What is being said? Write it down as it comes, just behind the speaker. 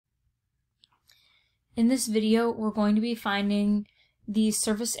In this video, we're going to be finding the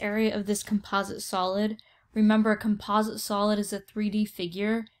surface area of this composite solid. Remember, a composite solid is a 3D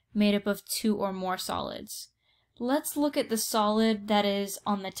figure made up of two or more solids. Let's look at the solid that is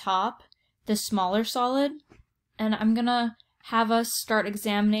on the top, the smaller solid, and I'm gonna have us start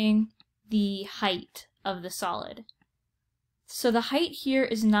examining the height of the solid. So the height here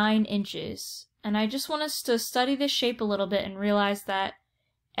is 9 inches, and I just want us to study this shape a little bit and realize that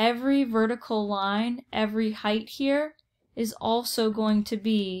every vertical line, every height here, is also going to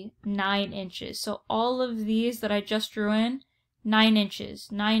be 9 inches. So all of these that I just drew in, 9 inches,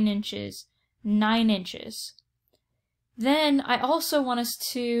 9 inches, 9 inches. Then I also want us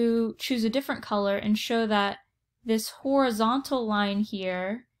to choose a different color and show that this horizontal line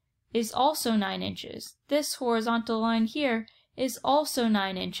here is also 9 inches. This horizontal line here is also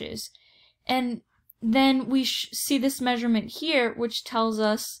 9 inches. And then we see this measurement here, which tells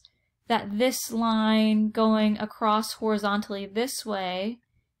us that this line going across horizontally this way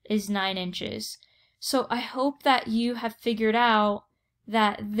is 9 inches. So I hope that you have figured out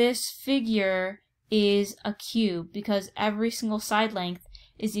that this figure is a cube because every single side length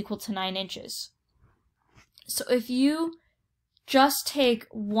is equal to 9 inches. So if you just take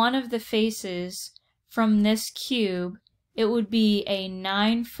one of the faces from this cube, it would be a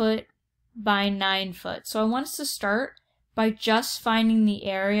 9 foot by 9 foot. So I want us to start by just finding the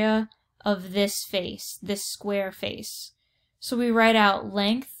area of this face, this square face. So we write out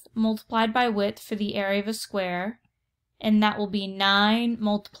length multiplied by width for the area of a square, and that will be 9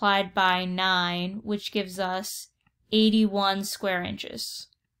 multiplied by 9, which gives us 81 square inches.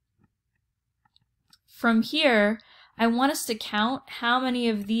 From here, I want us to count how many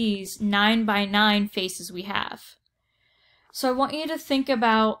of these 9 by 9 faces we have. So I want you to think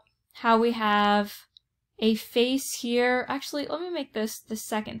about how we have a face here. Actually, let me make this the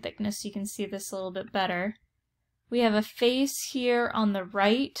second thickness so you can see this a little bit better. We have a face here on the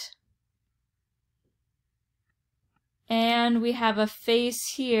right, and we have a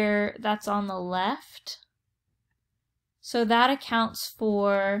face here that's on the left. So that accounts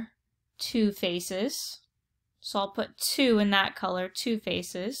for 2 faces. So I'll put 2 in that color, 2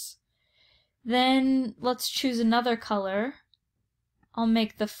 faces. Then let's choose another color. I'll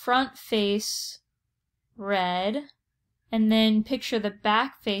make the front face red, and then picture the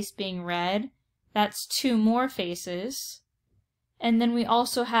back face being red. That's 2 more faces. And then we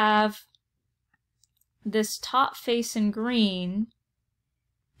also have this top face in green,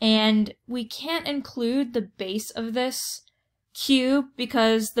 and we can't include the base of this cube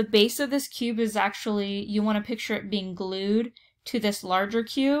because the base of this cube is actually, you want to picture it being glued to this larger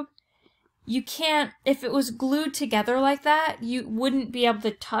cube. You can't, if it was glued together like that, you wouldn't be able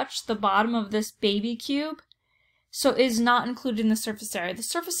to touch the bottom of this baby cube. So it is not included in the surface area. The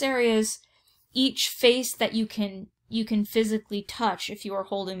surface area is each face that you can physically touch if you are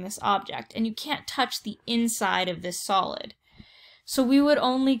holding this object, and you can't touch the inside of this solid. So we would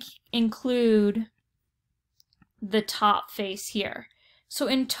only include the top face here. So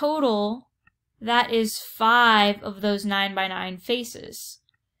in total, that is 5 of those 9 by 9 faces.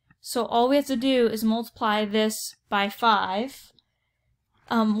 So all we have to do is multiply this by 5.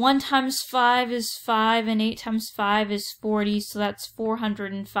 1 times 5 is 5, and 8 times 5 is 40, so that's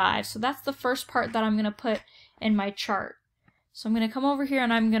 405. So that's the first part that I'm going to put in my chart. So I'm going to come over here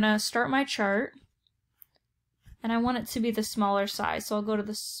and I'm going to start my chart, and I want it to be the smaller size. So I'll go to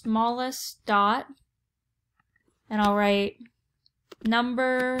the smallest dot, and I'll write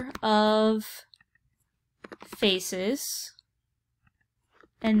number of faces,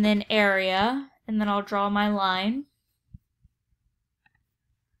 and then area, and then I'll draw my line.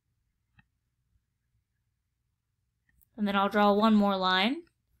 And then I'll draw one more line.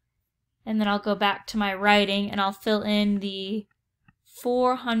 And then I'll go back to my writing and I'll fill in the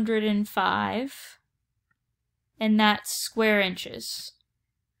 405, and that's square inches.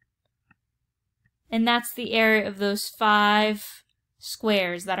 And that's the area of those 5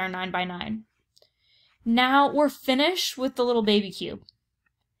 squares that are 9 by 9. Now we're finished with the little baby cube,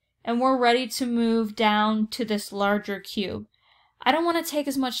 and we're ready to move down to this larger cube. I don't want to take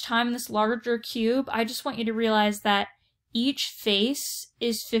as much time in this larger cube. I just want you to realize that each face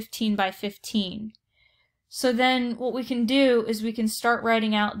is 15 by 15. So then what we can do is we can start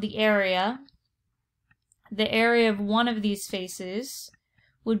writing out the area. The area of one of these faces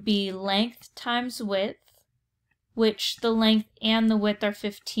would be length times width, which the length and the width are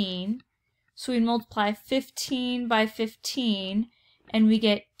 15. So we multiply 15 by 15, and we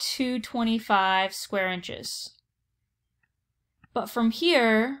get 225 square inches. But from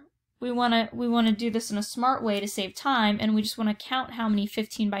here, we want to do this in a smart way to save time, and we just want to count how many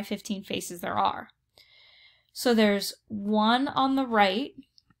 15 by 15 faces there are. So there's one on the right,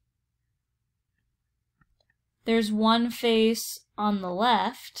 there's one face on the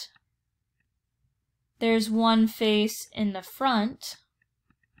left, there's one face in the front,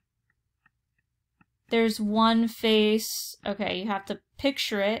 there's one face, okay, you have to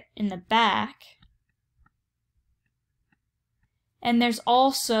picture it, in the back, and there's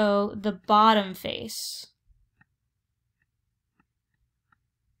also the bottom face.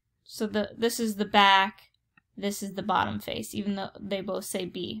 So this is the back, this is the bottom face, even though they both say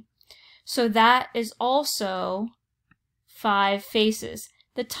B. So that is also 5 faces.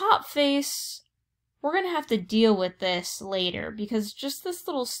 The top face, we're going to have to deal with this later, because just this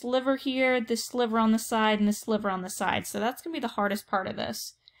little sliver here, this sliver on the side, and this sliver on the side. So that's going to be the hardest part of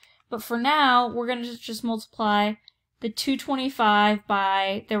this. But for now, we're going to just multiply the 225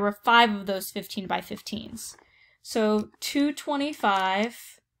 by, there were 5 of those 15 by 15s. So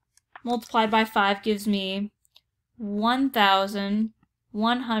 225 multiplied by 5 gives me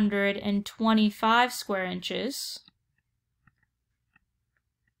 1,125 square inches.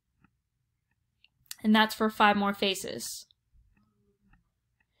 And that's for 5 more faces.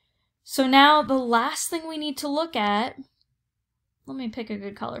 So now the last thing we need to look at, let me pick a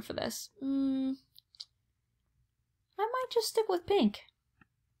good color for this. I might just stick with pink.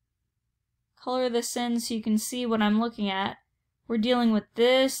 Color this in so you can see what I'm looking at. We're dealing with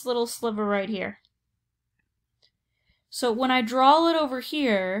this little sliver right here. So when I draw it over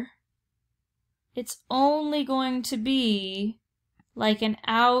here, it's only going to be like an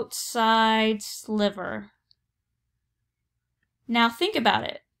outside sliver. Now think about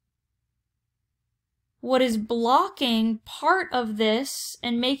it. What is blocking part of this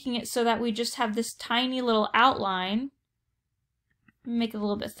and making it so that we just have this tiny little outline, make it a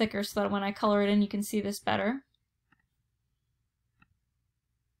little bit thicker so that when I color it in you can see this better.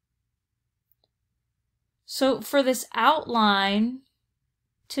 So for this outline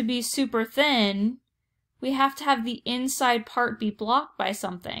to be super thin, we have to have the inside part be blocked by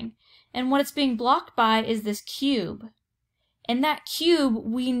something. And what it's being blocked by is this cube. And that cube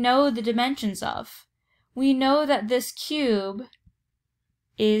we know the dimensions of. We know that this cube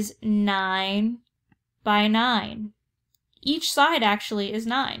is 9 by 9. Each side actually is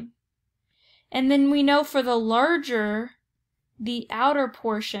 9. And then we know for the larger, the outer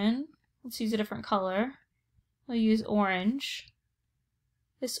portion, let's use a different color. We'll use orange.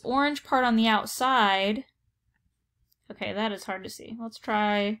 This orange part on the outside, okay, that is hard to see. Let's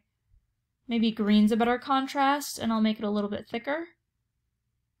try, maybe green's a better contrast, and I'll make it a little bit thicker.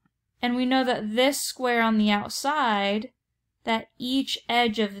 And we know that this square on the outside, that each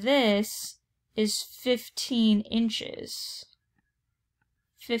edge of this is 15 inches.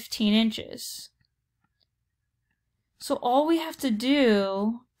 15 inches. So all we have to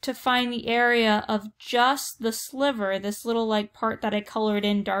do to find the area of just the sliver, this little like part that I colored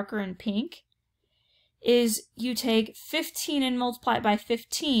in darker in pink, is you take 15 and multiply it by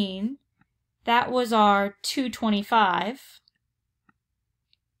 15. That was our 225.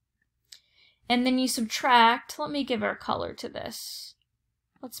 And then you subtract, let me give our color to this.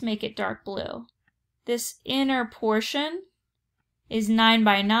 Let's make it dark blue. This inner portion is 9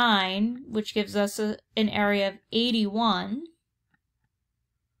 by 9, which gives us an area of 81.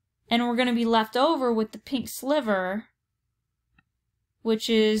 And we're going to be left over with the pink sliver, which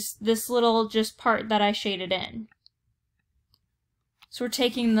is this little just part that I shaded in. So we're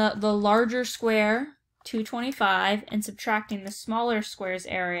taking the larger square, 225, and subtracting the smaller square's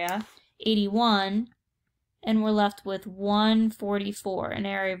area, 81, and we're left with 144, an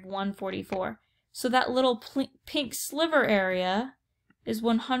area of 144. So that little pink sliver area is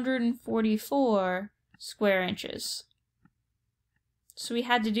 144 square inches. So we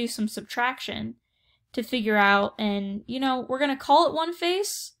had to do some subtraction to figure out, and you know, we're going to call it one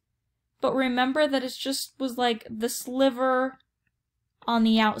face, but remember that it just was like the sliver on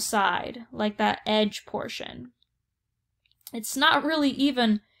the outside, like that edge portion. It's not really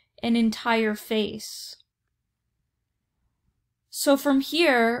even an entire face. So from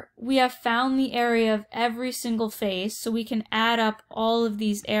here, we have found the area of every single face, so we can add up all of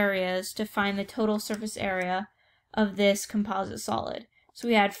these areas to find the total surface area of this composite solid. So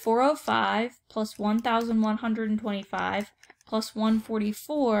we had 405 plus 1,125 plus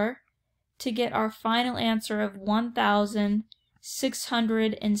 144 to get our final answer of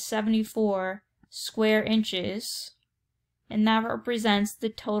 1,674 square inches. And that represents the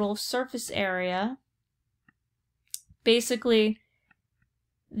total surface area. Basically,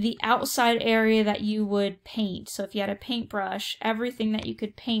 the outside area that you would paint. So if you had a paintbrush, everything that you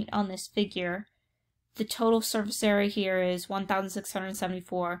could paint on this figure, the total surface area here is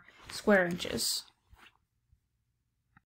 1,674 square inches.